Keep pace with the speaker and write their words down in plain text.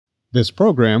This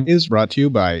program is brought to you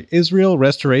by Israel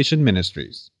Restoration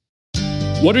Ministries.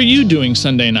 What are you doing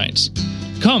Sunday nights?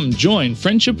 Come join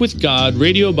Friendship with God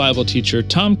radio Bible teacher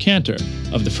Tom Cantor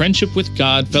of the Friendship with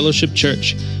God Fellowship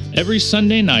Church every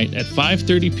Sunday night at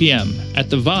 5:30 p.m. at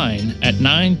The Vine at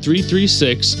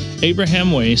 9336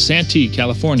 Abraham Way, Santee,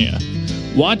 California.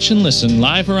 Watch and listen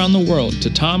live around the world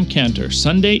to Tom Cantor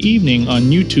Sunday evening on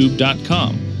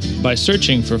YouTube.com by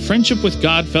searching for Friendship with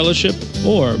God Fellowship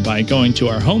or by going to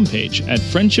our homepage at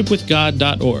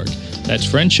friendshipwithgod.org. That's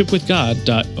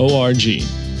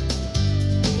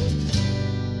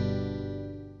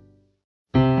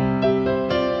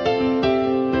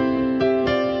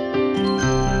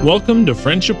Welcome to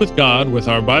Friendship with God with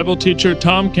our Bible teacher,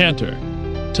 Tom Cantor.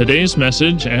 Today's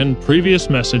message and previous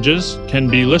messages can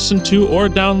be listened to or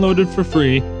downloaded for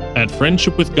free at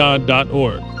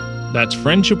friendshipwithgod.org. That's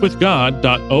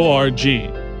friendshipwithgod.org.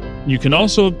 You can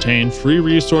also obtain free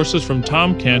resources from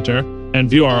Tom Cantor and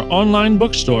view our online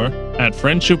bookstore at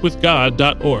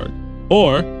friendshipwithgod.org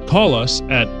or call us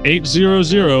at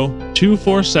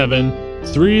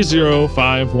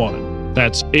 800-247-3051.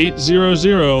 That's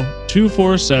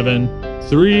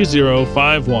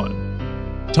 800-247-3051.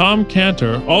 Tom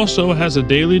Cantor also has a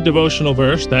daily devotional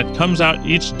verse that comes out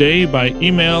each day by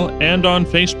email and on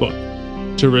Facebook.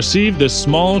 To receive this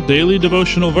small daily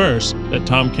devotional verse that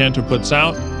Tom Cantor puts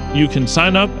out, you can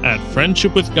sign up at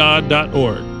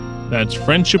friendshipwithgod.org. That's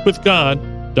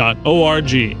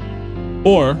friendshipwithgod.org.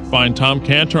 Or find Tom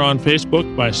Cantor on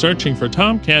Facebook by searching for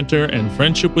Tom Cantor and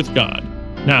Friendship with God.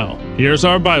 Now, here's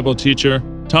our Bible teacher,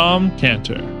 Tom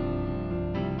Cantor.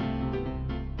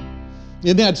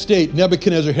 In that state,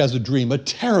 Nebuchadnezzar has a dream, a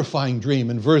terrifying dream.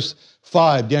 In verse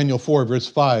 5, Daniel 4, verse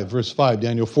 5,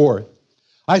 Daniel 4.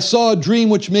 I saw a dream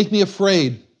which made me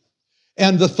afraid,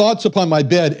 and the thoughts upon my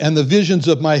bed and the visions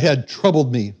of my head troubled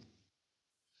me.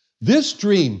 This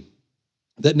dream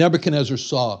that Nebuchadnezzar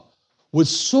saw was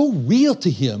so real to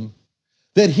him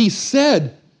that he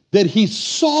said that he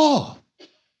saw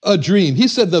a dream. He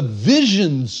said the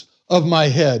visions of my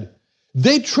head,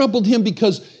 they troubled him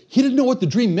because he didn't know what the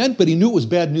dream meant, but he knew it was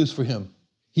bad news for him.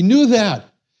 He knew that.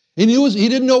 He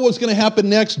didn't know what was going to happen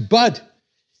next, but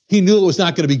he knew it was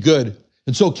not going to be good.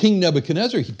 And so King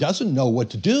Nebuchadnezzar, he doesn't know what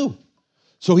to do.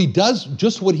 So he does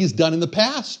just what he's done in the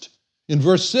past. In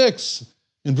verse 6,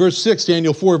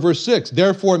 Daniel 4, verse 6,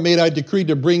 therefore made I decree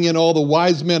to bring in all the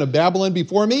wise men of Babylon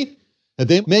before me, that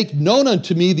they make known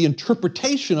unto me the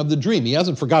interpretation of the dream. He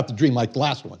hasn't forgot the dream like the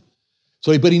last one.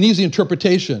 But he needs the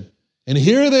interpretation. And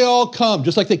here they all come,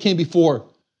 just like they came before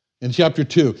in chapter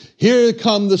 2. Here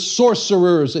come the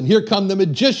sorcerers, and here come the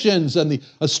magicians, and the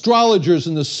astrologers,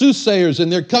 and the soothsayers,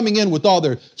 and they're coming in with all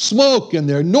their smoke and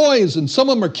their noise, and some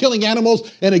of them are killing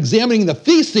animals and examining the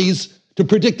feces to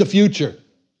predict the future.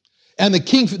 And the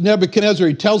king Nebuchadnezzar,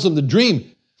 he tells them the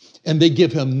dream, and they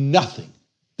give him nothing.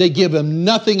 They give him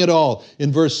nothing at all.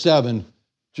 In verse 7,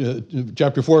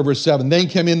 chapter 4, verse 7, then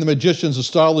came in the magicians,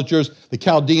 astrologers, the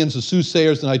Chaldeans, the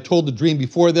soothsayers, and I told the dream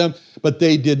before them, but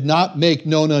they did not make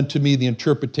known unto me the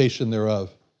interpretation thereof.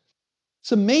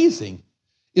 It's amazing.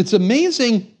 It's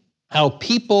amazing how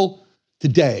people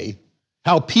today,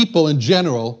 how people in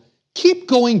general, keep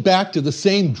going back to the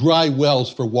same dry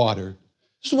wells for water.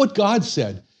 This is what God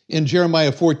said in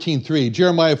Jeremiah 14:3.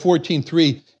 Jeremiah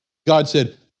 14:3, God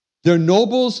said, their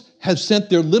nobles have sent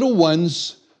their little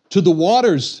ones to the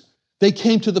waters. They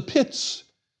came to the pits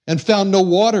and found no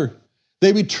water.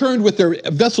 They returned with their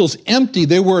vessels empty.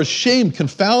 They were ashamed,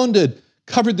 confounded,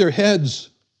 covered their heads.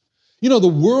 You know, the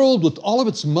world, with all of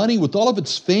its money, with all of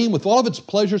its fame, with all of its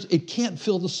pleasures, it can't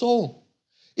fill the soul.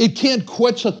 It can't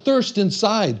quench a thirst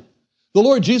inside. The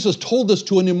Lord Jesus told this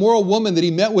to an immoral woman that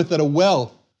he met with at a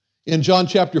well in John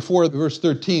chapter 4, verse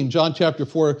 13. John chapter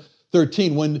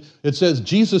 4:13, when it says,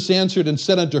 Jesus answered and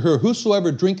said unto her,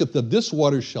 whosoever drinketh of this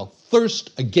water shall thirst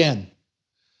again.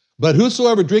 But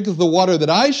whosoever drinketh the water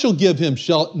that I shall give him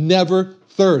shall never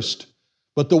thirst.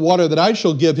 But the water that I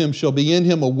shall give him shall be in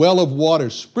him a well of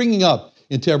water springing up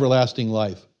into everlasting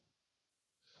life.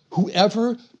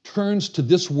 Whoever turns to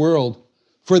this world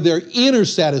for their inner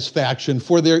satisfaction,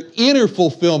 for their inner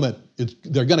fulfillment,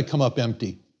 they're going to come up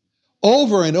empty.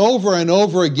 Over and over and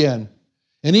over again.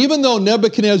 And even though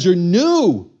Nebuchadnezzar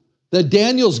knew that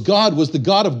Daniel's God was the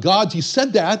God of gods, he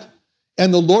said that,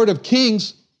 and the Lord of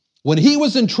kings, when he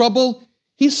was in trouble,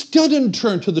 he still didn't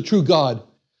turn to the true God,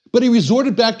 but he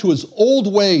resorted back to his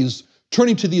old ways,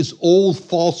 turning to these old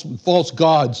false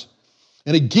gods.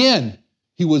 And again,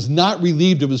 he was not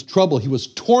relieved of his trouble. He was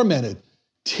tormented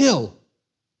till,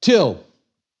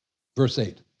 verse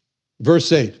 8.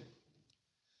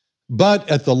 But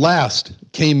at the last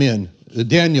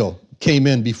Daniel came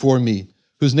in before me,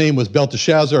 whose name was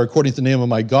Belteshazzar, according to the name of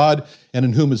my God, and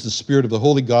in whom is the spirit of the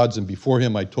holy gods, and before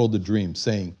him I told the dream,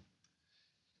 saying.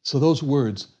 So those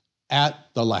words, at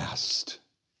the last.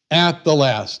 At the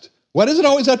last. Why does it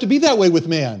always have to be that way with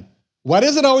man? Why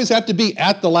does it always have to be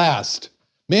at the last?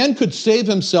 Man could save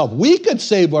himself. We could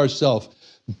save ourselves.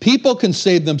 People can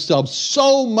save themselves.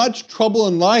 So much trouble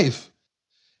in life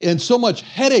and so much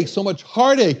headache, so much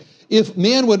heartache, if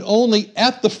man would only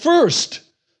at the first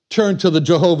turn to the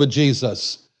Jehovah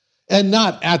Jesus and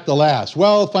not at the last.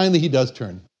 Well, finally he does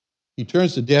turn. He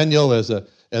turns to Daniel as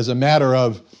a matter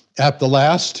of at the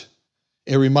last.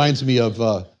 It reminds me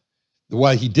of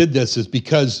why he did this is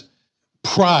because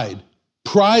pride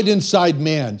inside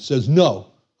man says, no,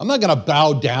 I'm not going to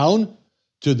bow down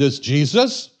to this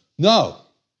Jesus. No,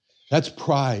 that's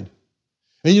pride.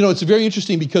 And it's very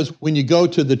interesting because when you go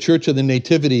to the Church of the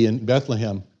Nativity in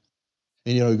Bethlehem,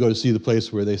 and you go to see the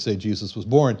place where they say Jesus was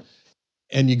born,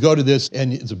 and you go to this,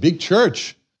 and it's a big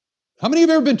church. How many have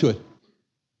ever been to it?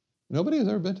 Nobody has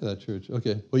ever been to that church.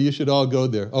 Okay, well, you should all go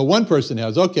there. Oh, one person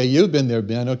has. Okay, you've been there,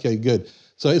 Ben. Okay, good.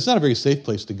 So it's not a very safe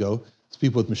place to go. It's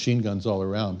people with machine guns all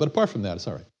around. But apart from that, it's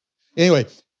all right. Anyway,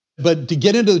 but to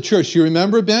get into the church, you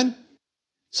remember, Ben?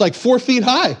 It's like 4 feet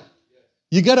high.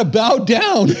 You got to bow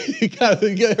down.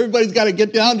 Everybody's got to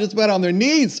get down just about on their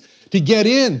knees to get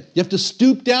in. You have to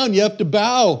stoop down. You have to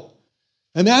bow.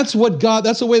 And that's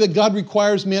the way that God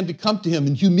requires man to come to him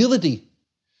in humility.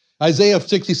 Isaiah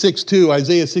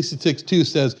 66:2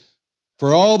 says,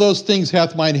 for all those things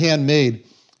hath mine hand made,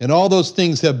 and all those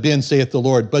things have been, saith the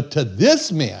Lord. But to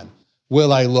this man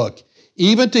will I look,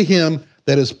 even to him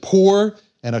that is poor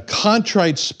and a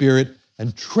contrite spirit,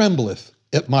 and trembleth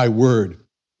at my word.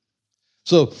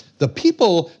 So the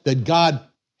people that God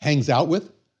hangs out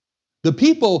with, the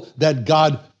people that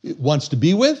God wants to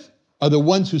be with, are the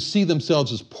ones who see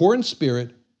themselves as poor in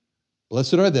spirit.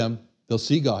 Blessed are them, they'll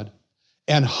see God,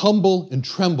 and humble and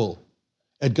tremble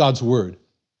at God's word.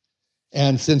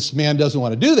 And since man doesn't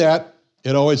want to do that,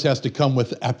 it always has to come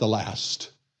with at the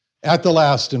last. At the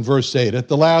last in verse 8. At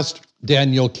the last,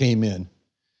 Daniel came in.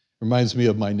 Reminds me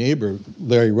of my neighbor,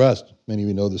 Larry Rust. Many of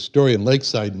you know the story in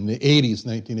Lakeside in the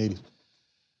 1980s.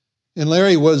 And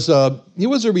Larry was a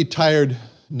retired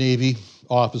Navy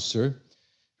officer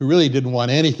who really didn't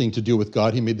want anything to do with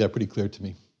God. He made that pretty clear to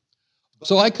me.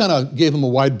 So I kind of gave him a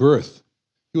wide berth.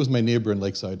 He was my neighbor in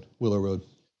Lakeside, Willow Road.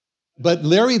 But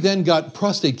Larry then got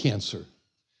prostate cancer.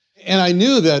 And I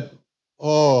knew that,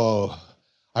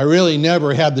 I really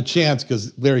never had the chance,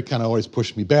 because Larry kind of always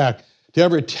pushed me back, to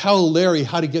ever tell Larry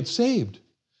how to get saved.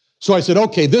 So I said,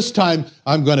 okay, this time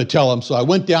I'm going to tell him. So I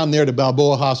went down there to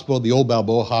Balboa Hospital, the old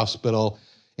Balboa Hospital,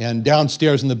 and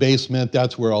downstairs in the basement,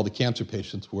 that's where all the cancer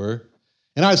patients were.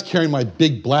 And I was carrying my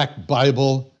big black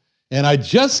Bible, and I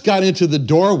just got into the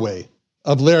doorway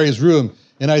of Larry's room,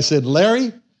 and I said,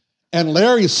 Larry? And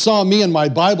Larry saw me and my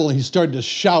Bible, and he started to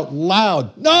shout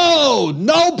loud,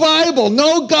 no Bible,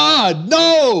 no God,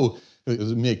 no. It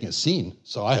was making a scene,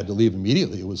 so I had to leave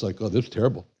immediately. It was like, this is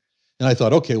terrible. And I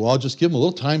thought, okay, well, I'll just give him a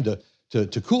little time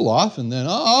to cool off, and then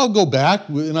I'll go back,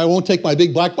 and I won't take my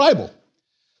big black Bible.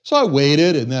 So I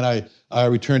waited, and then I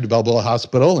returned to Balboa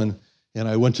Hospital, and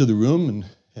I went to the room,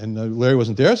 and Larry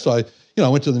wasn't there. So I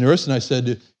went to the nurse, and I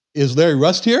said, is Larry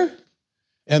Rust here?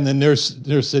 And the nurse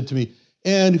said to me,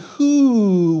 and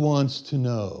who wants to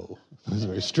know? It was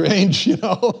very strange,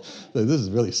 This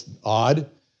is really odd.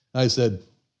 I said,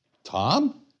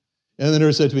 Tom? And the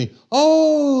nurse said to me,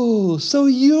 oh, so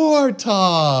you are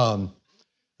Tom.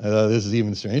 This is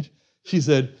even strange. She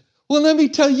said, well, let me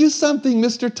tell you something,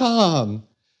 Mr. Tom.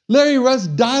 Larry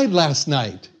Rust died last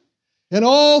night. And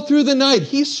all through the night,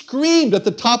 he screamed at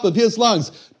the top of his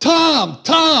lungs,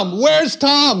 Tom, where's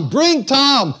Tom? Bring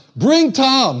Tom, bring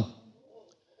Tom.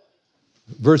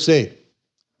 Verse 8,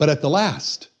 but at the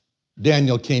last,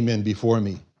 Daniel came in before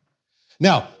me.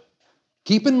 Now,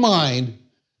 keep in mind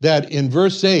that in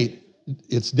verse 8,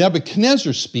 it's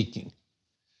Nebuchadnezzar speaking.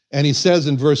 And he says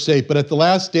in verse 8, but at the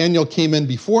last Daniel came in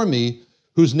before me,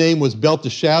 whose name was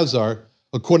Belteshazzar,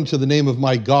 according to the name of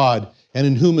my God, and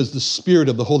in whom is the spirit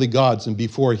of the holy gods, and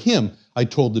before him I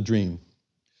told the dream.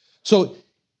 So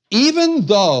even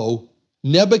though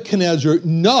Nebuchadnezzar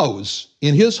knows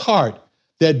in his heart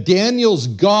that Daniel's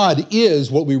God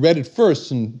is what we read at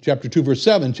first in chapter 2, verse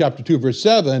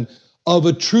 7, of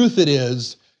a truth it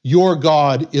is, your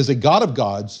God is a God of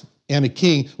gods and a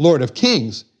king, Lord of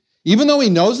kings. Even though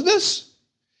he knows this,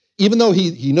 even though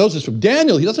he knows this from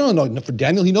Daniel, he doesn't know it from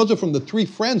Daniel, he knows it from the three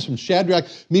friends, from Shadrach,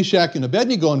 Meshach, and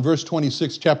Abednego in verse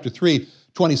 26, chapter 3,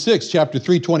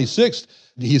 26.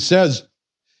 He says,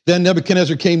 Then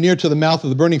Nebuchadnezzar came near to the mouth of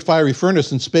the burning fiery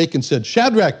furnace and spake and said,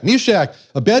 Shadrach, Meshach,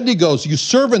 Abednego, you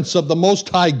servants of the Most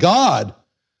High God,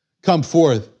 come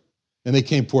forth. And they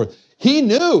came forth. He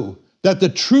knew that the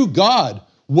true God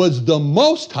was the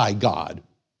Most High God.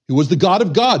 He was the God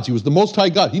of gods. He was the Most High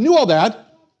God. He knew all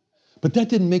that, but that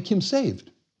didn't make him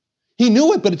saved. He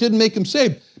knew it, but it didn't make him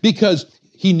saved because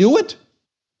he knew it,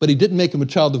 but he didn't make him a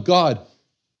child of God.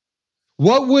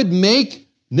 What would make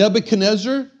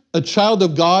Nebuchadnezzar a child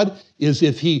of God is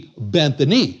if he bent the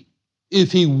knee,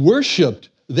 if he worshiped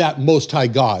that Most High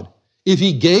God, if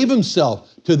he gave himself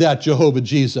to that Jehovah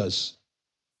Jesus.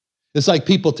 It's like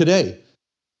people today.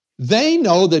 They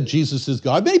know that Jesus is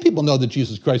God. Many people know that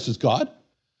Jesus Christ is God.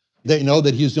 They know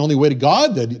that he's the only way to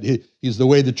God, that he's the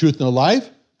way, the truth, and the life.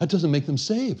 That doesn't make them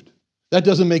saved. That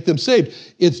doesn't make them saved.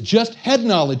 It's just head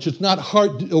knowledge. It's not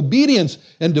heart obedience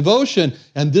and devotion.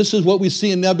 And this is what we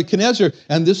see in Nebuchadnezzar.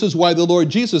 And this is why the Lord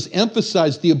Jesus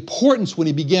emphasized the importance when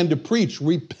he began to preach.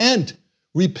 Repent,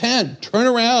 repent, turn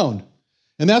around.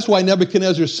 And that's why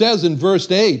Nebuchadnezzar says in verse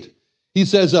 8, he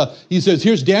says,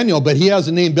 here's Daniel, but he has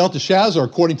the name Belteshazzar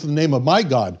according to the name of my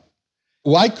God.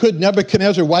 Why could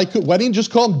Nebuchadnezzar, why didn't you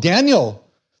just call him Daniel?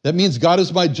 That means God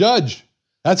is my judge.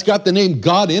 That's got the name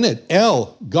God in it,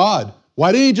 El, God.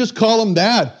 Why didn't he just call him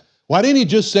that? Why didn't he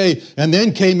just say, and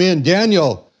then came in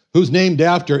Daniel, who's named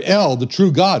after El, the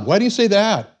true God? Why didn't he say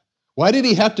that? Why did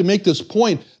he have to make this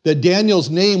point that Daniel's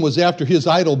name was after his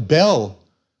idol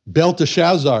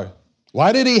Belteshazzar?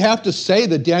 Why did he have to say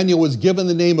that Daniel was given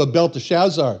the name of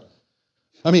Belteshazzar?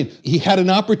 I mean, he had an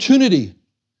opportunity.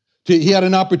 He had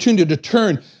an opportunity to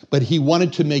turn, but he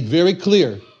wanted to make very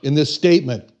clear in this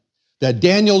statement that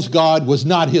Daniel's God was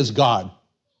not his God.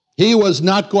 He was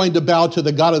not going to bow to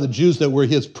the God of the Jews that were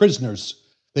his prisoners,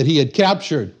 that he had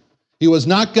captured. He was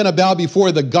not going to bow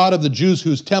before the God of the Jews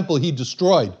whose temple he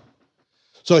destroyed.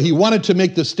 So he wanted to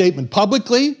make this statement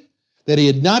publicly that he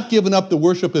had not given up the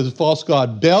worship of his false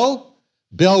god Bel.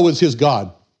 Bel was his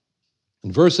God.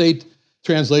 And verse 8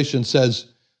 translation says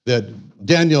that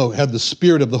Daniel had the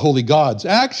spirit of the holy gods.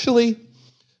 Actually,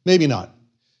 maybe not.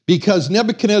 Because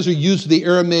Nebuchadnezzar used the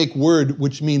Aramaic word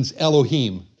which means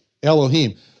Elohim.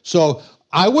 Elohim. So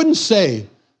I wouldn't say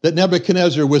that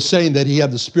Nebuchadnezzar was saying that he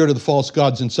had the spirit of the false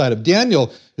gods inside of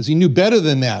Daniel, because he knew better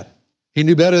than that. He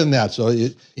knew better than that. So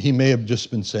he may have just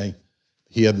been saying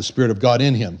he had the spirit of God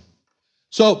in him.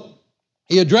 So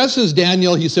he addresses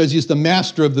Daniel. He says he's the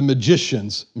master of the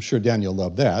magicians. I'm sure Daniel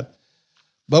loved that.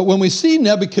 But when we see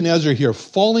Nebuchadnezzar here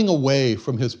falling away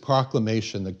from his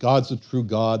proclamation that God's the true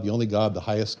God, the only God, the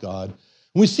highest God,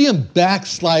 when we see him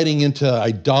backsliding into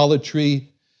idolatry,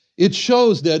 it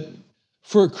shows that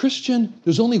for a Christian,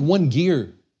 there's only one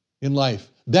gear in life.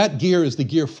 That gear is the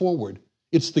gear forward.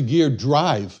 It's the gear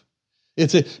drive.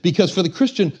 Because for the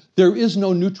Christian, there is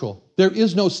no neutral. There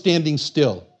is no standing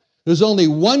still. There's only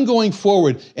one going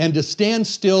forward, and to stand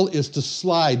still is to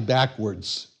slide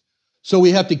backwards. So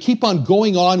we have to keep on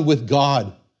going on with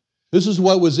God. This is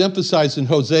what was emphasized in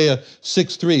Hosea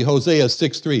 6:3. Hosea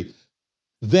 6:3.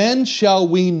 Then shall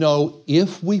we know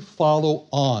if we follow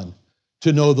on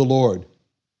to know the Lord.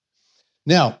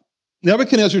 Now,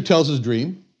 Nebuchadnezzar tells his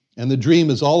dream, and the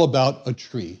dream is all about a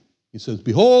tree. He says,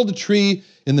 behold a tree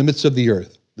in the midst of the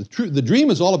earth. The dream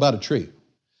is all about a tree.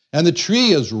 And the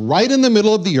tree is right in the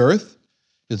middle of the earth.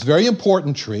 It's a very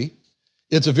important tree.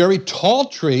 It's a very tall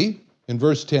tree. In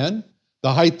verse 10,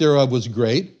 the height thereof was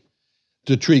great.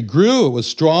 The tree grew, it was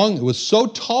strong, it was so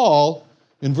tall,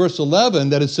 in verse 11,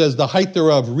 that it says the height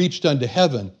thereof reached unto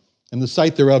heaven, and the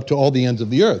sight thereof to all the ends of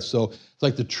the earth. So it's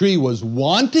like the tree was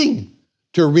wanting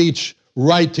to reach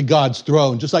right to God's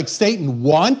throne, just like Satan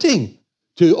wanting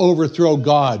to overthrow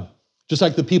God, just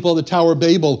like the people of the Tower of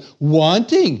Babel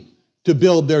wanting to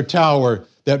build their tower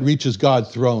that reaches God's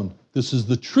throne. This is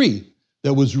the tree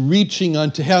that was reaching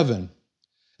unto heaven.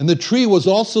 And the tree was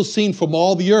also seen from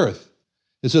all the earth.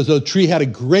 It says the tree had a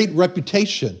great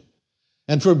reputation.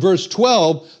 And from verse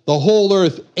 12, the whole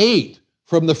earth ate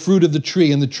from the fruit of the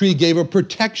tree, and the tree gave a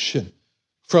protection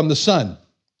from the sun.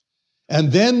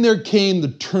 And then there came the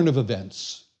turn of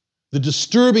events, the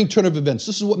disturbing turn of events.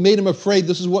 This is what made him afraid.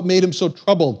 This is what made him so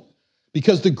troubled,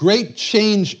 because the great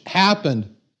change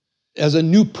happened as a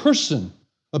new person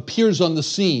appears on the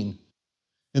scene.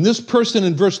 And this person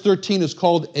in verse 13 is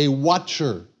called a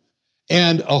watcher,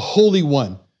 and a holy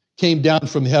one came down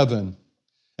from heaven.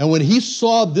 And when he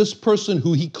saw this person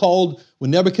who he called,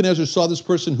 when Nebuchadnezzar saw this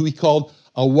person who he called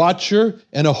a watcher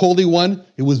and a holy one,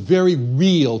 it was very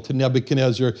real to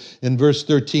Nebuchadnezzar. In verse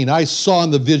 13, I saw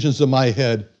in the visions of my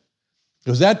head. It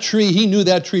was that tree, he knew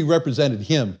that tree represented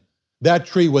him. That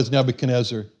tree was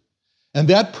Nebuchadnezzar. And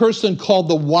that person called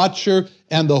the Watcher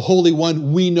and the Holy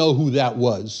One, we know who that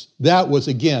was. That was,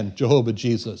 again, Jehovah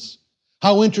Jesus.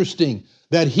 How interesting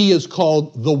that he is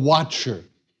called the Watcher.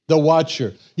 The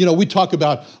Watcher. You know, we talk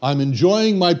about, I'm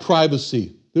enjoying my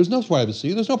privacy. There's no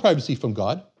privacy. There's no privacy from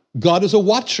God. God is a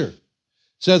watcher. It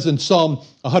says in Psalm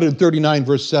 139,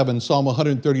 verse 7, Psalm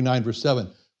 139, verse 7,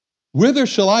 whither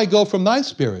shall I go from thy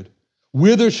spirit?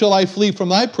 Whither shall I flee from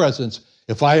thy presence?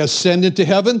 If I ascend into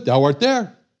heaven, thou art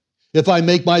there. If I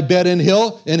make my bed in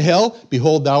hell,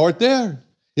 behold, thou art there.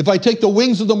 If I take the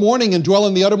wings of the morning and dwell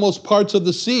in the uttermost parts of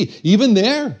the sea, even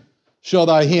there shall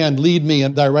thy hand lead me,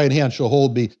 and thy right hand shall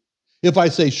hold me. If I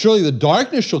say, surely the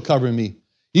darkness shall cover me,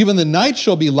 even the night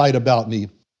shall be light about me.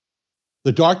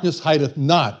 The darkness hideth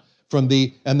not from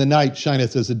thee, and the night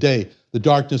shineth as the day. The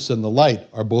darkness and the light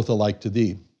are both alike to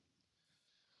thee.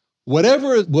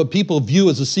 What people view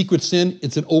as a secret sin,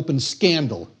 it's an open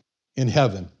scandal in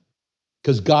heaven.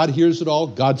 Because God hears it all,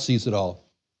 God sees it all.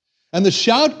 And the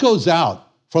shout goes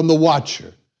out from the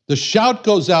Watcher. The shout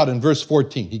goes out in verse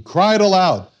 14. He cried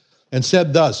aloud and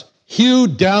said thus, hew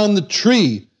down the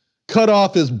tree, cut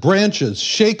off his branches,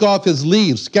 shake off his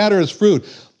leaves, scatter his fruit.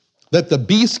 Let the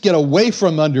beasts get away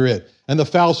from under it, and the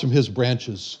fowls from his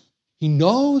branches. He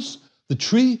knows the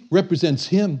tree represents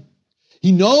him.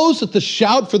 He knows that the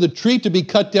shout for the tree to be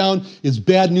cut down is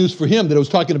bad news for him, that it was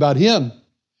talking about him.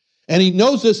 And he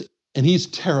knows this, and he's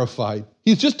terrified.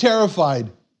 He's just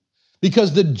terrified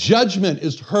because the judgment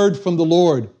is heard from the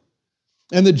Lord.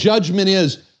 And the judgment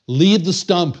is, leave the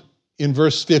stump in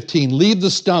verse 15. Leave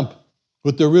the stump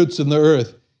with the roots in the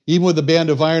earth, even with a band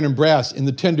of iron and brass in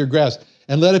the tender grass.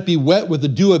 And let it be wet with the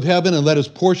dew of heaven, and let his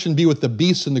portion be with the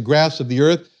beasts and the grass of the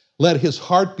earth. Let his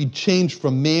heart be changed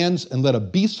from man's, and let a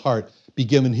beast's heart be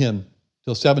given him,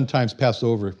 till 7 times pass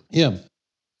over him.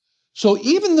 So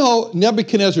even though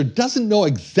Nebuchadnezzar doesn't know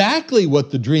exactly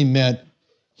what the dream meant,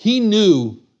 he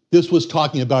knew this was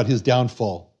talking about his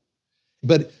downfall.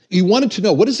 But he wanted to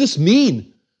know, what does this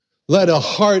mean? Let the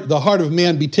heart of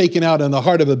man be taken out and the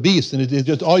heart of a beast. And it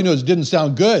just, all you know is it didn't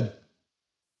sound good.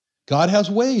 God has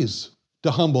ways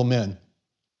to humble men.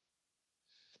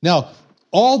 Now,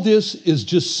 all this is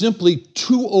just simply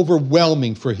too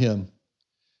overwhelming for him.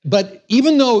 But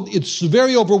even though it's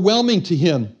very overwhelming to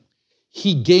him,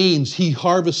 he gains, he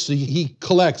harvests, he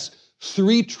collects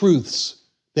 3 truths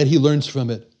that he learns from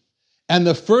it. And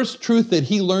the first truth that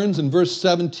he learns in verse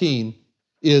 17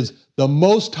 is the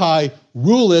Most High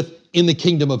ruleth in the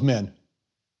kingdom of men.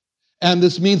 And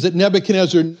this means that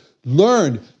Nebuchadnezzar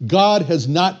learned God has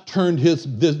not turned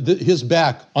his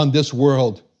back on this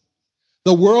world.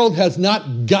 The world has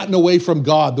not gotten away from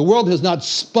God. The world has not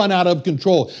spun out of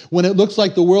control. When it looks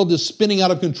like the world is spinning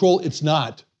out of control, it's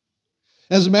not.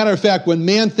 As a matter of fact, when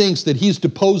man thinks that he's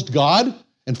deposed God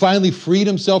and finally freed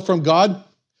himself from God,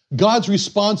 God's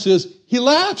response is he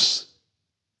laughs.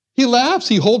 He laughs.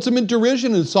 He holds him in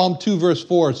derision in Psalm 2, verse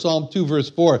 4. Psalm 2, verse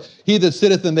 4. He that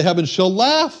sitteth in the heavens shall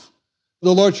laugh.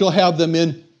 The Lord shall have them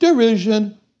in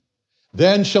derision.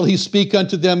 Then shall he speak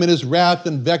unto them in his wrath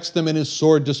and vex them in his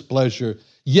sore displeasure.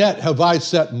 Yet have I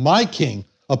set my king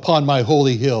upon my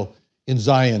holy hill in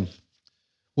Zion.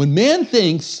 When man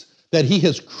thinks that he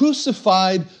has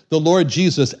crucified the Lord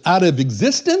Jesus out of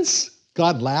existence,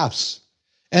 God laughs.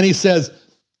 And he says,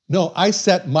 no, I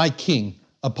set my king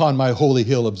upon my holy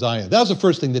hill of Zion. That was the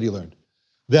first thing that he learned.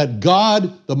 That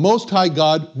God, the Most High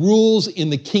God, rules in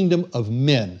the kingdom of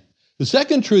men. The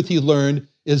second truth he learned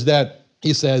is that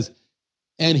he says,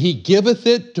 and he giveth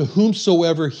it to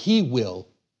whomsoever he will.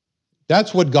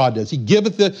 That's what God does. He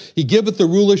giveth the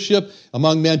rulership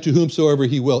among men to whomsoever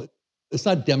he will. It's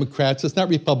not Democrats, it's not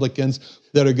Republicans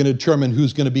that are going to determine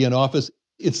who's going to be in office.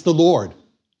 It's the Lord.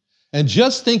 And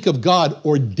just think of God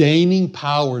ordaining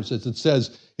powers, as it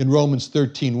says in Romans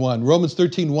 13:1. Romans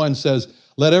 13:1 says,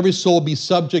 let every soul be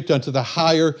subject unto the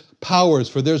higher powers,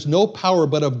 for there's no power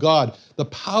but of God. The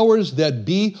powers that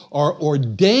be are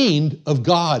ordained of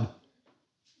God.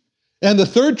 And the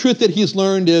third truth that he's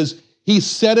learned is, he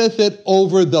setteth it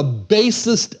over the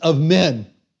basest of men.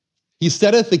 He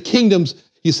setteth the kingdoms,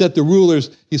 he set the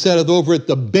rulers, he setteth over it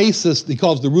the basest, he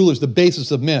calls the rulers the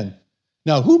basest of men.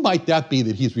 Now, who might that be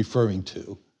that he's referring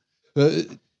to?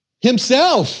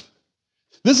 Himself.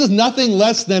 This is nothing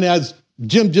less than, as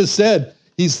Jim just said,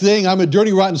 he's saying, I'm a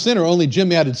dirty, rotten sinner, only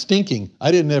Jim added stinking.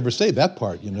 I didn't ever say that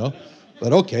part, you know.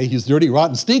 But okay, he's dirty,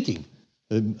 rotten, stinking.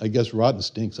 I guess rotten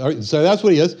stinks. All right, so that's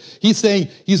what he is. He's saying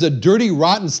he's a dirty,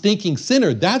 rotten, stinking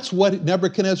sinner. That's what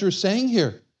Nebuchadnezzar is saying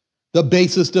here. The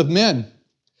basest of men.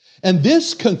 And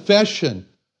this confession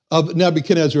of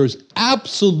Nebuchadnezzar is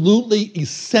absolutely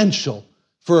essential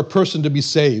for a person to be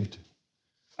saved.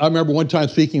 I remember one time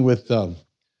speaking with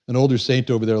an older saint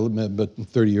over there, but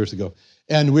 30 years ago.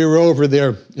 And we were over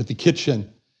there at the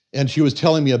kitchen, and she was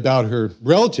telling me about her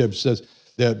relative, says,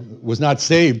 that was not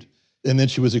saved. And then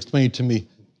she was explaining to me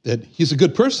that he's a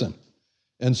good person.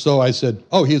 And so I said,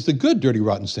 oh, he's the good, dirty,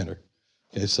 rotten sinner.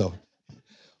 Okay,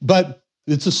 but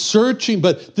it's a searching,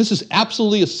 but this is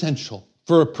absolutely essential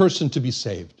for a person to be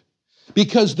saved.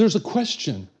 Because there's a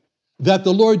question that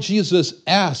the Lord Jesus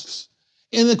asks.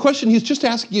 And the question, he's just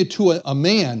asking it to a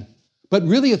man, but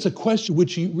really it's a question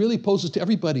which he really poses to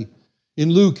everybody.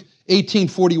 In Luke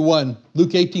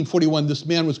 18:41, this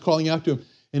man was calling out to him.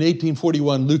 In Luke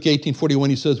 18:41,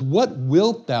 he says, what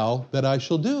wilt thou that I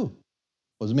shall do?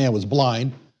 Well, the man was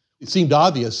blind. It seemed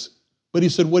obvious, but he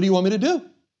said, what do you want me to do?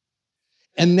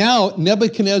 And now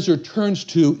Nebuchadnezzar turns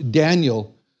to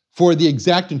Daniel for the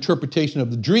exact interpretation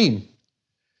of the dream.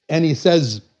 And he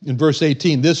says in verse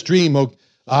 18, this dream,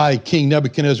 I, King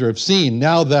Nebuchadnezzar, have seen.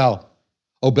 Now thou,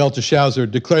 O Belteshazzar,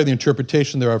 declare the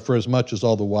interpretation thereof, for as much as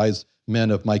all the wise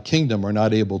men of my kingdom are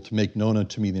not able to make known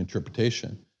unto me the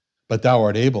interpretation. But thou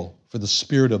art able, for the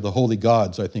spirit of the holy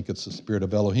gods, I think it's the spirit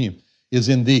of Elohim, is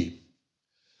in thee.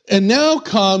 And now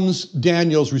comes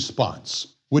Daniel's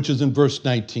response, which is in verse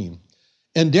 19.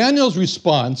 And Daniel's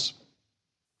response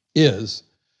is,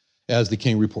 as the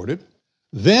king reported,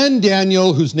 then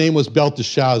Daniel, whose name was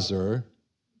Belteshazzar,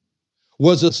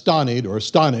 was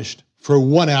astonished for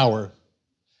 1 hour,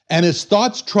 and his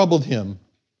thoughts troubled him.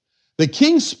 The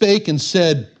king spake and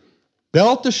said,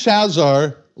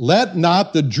 Belteshazzar, let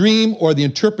not the dream or the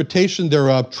interpretation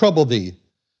thereof trouble thee.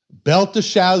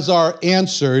 Belteshazzar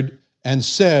answered and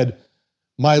said,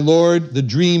 my lord, the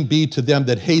dream be to them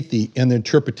that hate thee, and the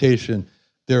interpretation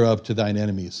thereof to thine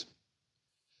enemies.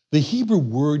 The Hebrew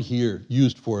word here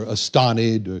used for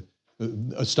astonished or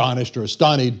astonished,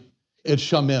 is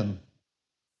shamem.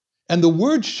 And the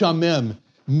word shamem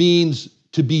means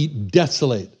to be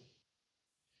desolate.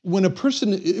 When a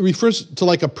person, it refers to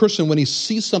like a person when he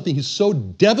sees something, he's so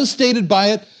devastated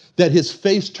by it that his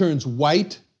face turns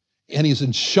white and he's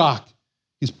in shock.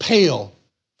 He's pale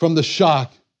from the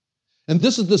shock. And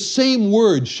this is the same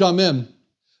word, shamem,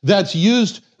 that's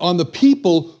used on the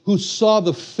people who saw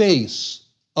the face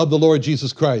of the Lord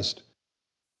Jesus Christ.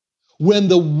 When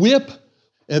the whip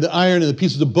and the iron and the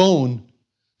pieces of bone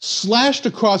slashed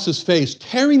across his face,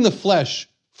 tearing the flesh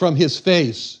from his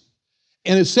face.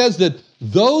 And it says that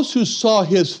those who saw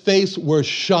his face were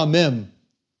shamem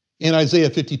in Isaiah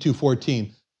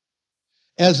 52:14.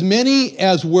 As many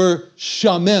as were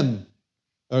shamem,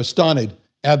 or astonished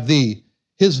at thee,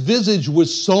 his visage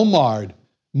was so marred,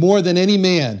 more than any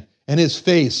man, and his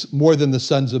face more than the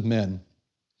sons of men.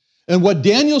 And what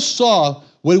Daniel saw,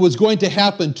 what was going to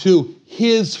happen to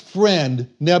his friend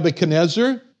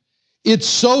Nebuchadnezzar, it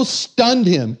so stunned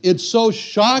him, it so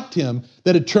shocked him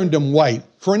that it turned him white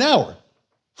for an hour.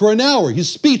 For an hour,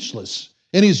 he's speechless,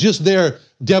 and he's just there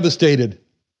devastated.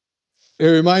 It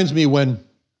reminds me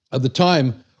of the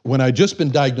time when I'd just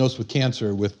been diagnosed with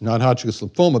cancer, with non-Hodgkin's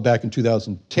lymphoma back in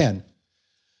 2010.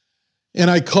 And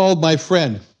I called my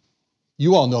friend,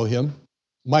 you all know him,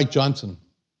 Mike Johnson.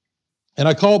 And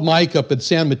I called Mike up at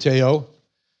San Mateo.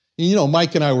 And you know,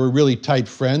 Mike and I were really tight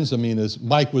friends. I mean,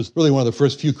 Mike was really one of the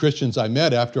first few Christians I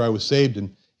met after I was saved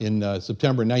in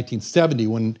September 1970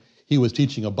 when he was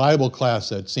teaching a Bible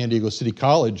class at San Diego City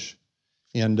College.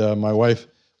 And my wife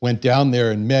went down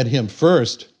there and met him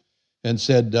first and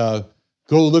said, go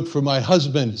look for my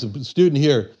husband, he's a student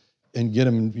here, and get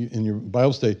him in your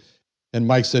Bible study. And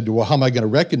Mike said, well, how am I going to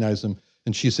recognize him?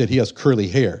 And she said, he has curly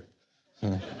hair.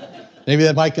 Maybe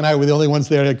that Mike and I were the only ones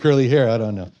there that had curly hair, I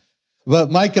don't know. But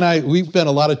Mike and I, we spent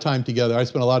a lot of time together. I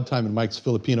spent a lot of time in Mike's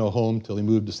Filipino home till he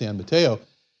moved to San Mateo.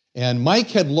 And Mike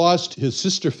had lost his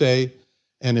sister Faye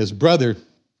and his brother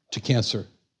to cancer.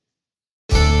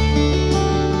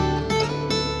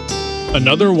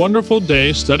 Another wonderful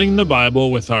day studying the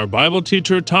Bible with our Bible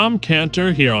teacher Tom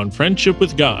Cantor here on Friendship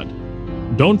with God.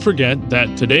 Don't forget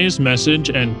that today's message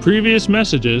and previous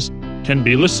messages can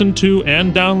be listened to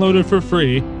and downloaded for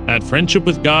free at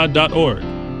friendshipwithgod.org.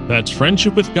 That's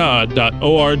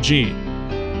friendshipwithgod.org.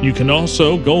 You can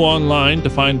also go online to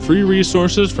find free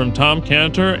resources from Tom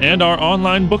Cantor and our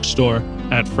online bookstore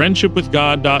at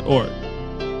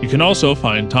friendshipwithgod.org. You can also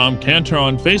find Tom Cantor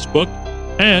on Facebook,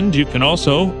 and you can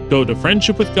also go to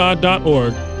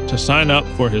friendshipwithgod.org to sign up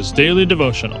for his daily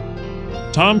devotional.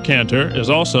 Tom Cantor is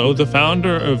also the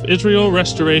founder of Israel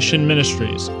Restoration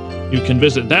Ministries. You can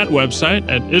visit that website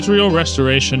at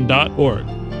israelrestoration.org.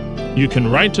 You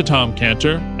can write to Tom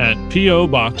Cantor at P.O.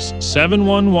 Box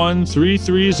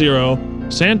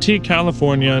 711330, Santee,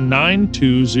 California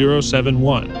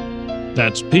 92071.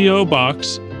 That's P.O.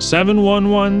 Box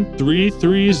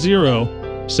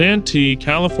 711330, Santee,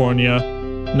 California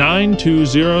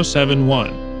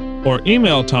 92071, or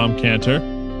email Tom Cantor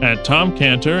at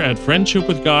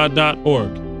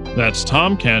tomcantor@friendshipwithgod.org. That's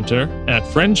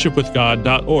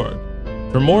tomcantor@friendshipwithgod.org.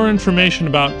 For more information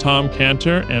about Tom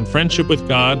Cantor and Friendship with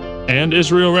God and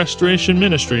Israel Restoration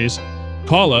Ministries,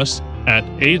 call us at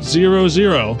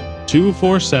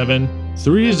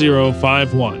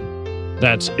 800-247-3051.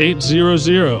 That's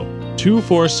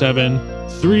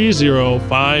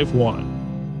 800-247-3051.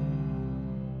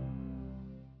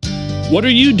 What are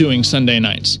you doing Sunday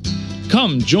nights?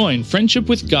 Come join Friendship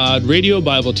with God radio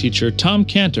Bible teacher Tom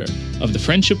Cantor of the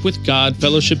Friendship with God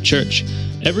Fellowship Church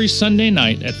every Sunday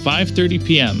night at 5:30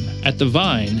 p.m. at The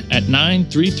Vine at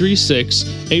 9336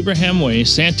 Abraham Way,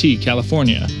 Santee,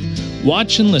 California.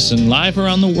 Watch and listen live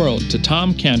around the world to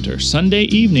Tom Cantor Sunday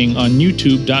evening on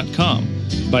YouTube.com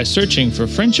by searching for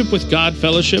Friendship with God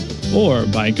Fellowship or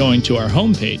by going to our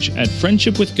homepage at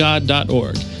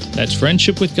friendshipwithgod.org. That's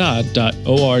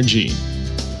friendshipwithgod.org.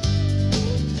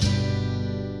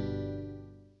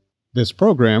 This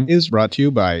program is brought to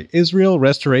you by Israel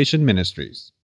Restoration Ministries.